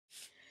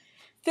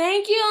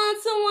Thank you,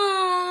 Aunt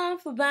Tawan,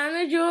 for buying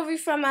the jewelry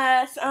from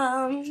us.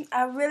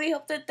 I really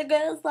hope that the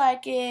girls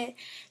like it,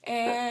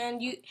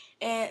 and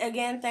and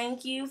again,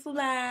 thank you for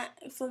buying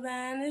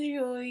the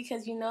jewelry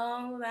because you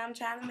know that I'm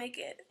trying to make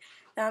it.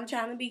 That I'm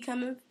trying to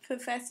become a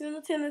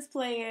professional tennis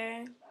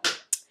player,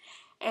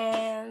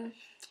 and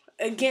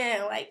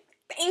again, like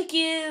thank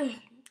you.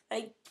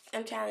 Like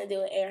I'm trying to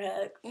do an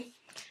air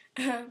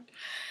hug,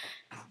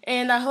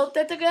 and I hope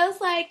that the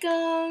girls like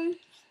 'em.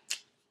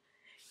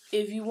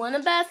 If you want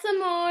to buy some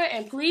more,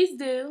 and please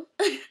do,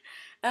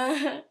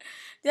 uh,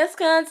 just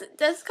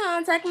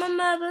contact my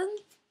mother,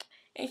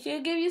 and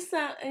she'll give you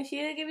some, and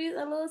she'll give you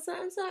a little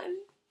something, something.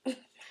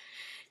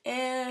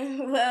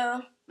 And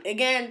well,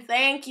 again,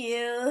 thank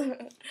you.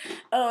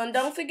 Oh, and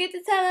don't forget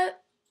to tell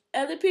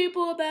other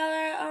people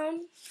about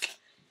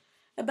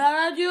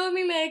our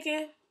jewelry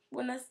making.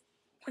 When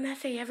I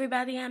say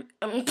everybody, I'm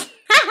meant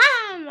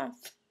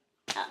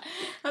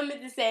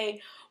to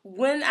say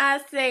when I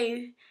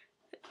say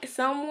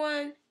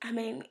someone, I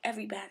mean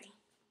everybody.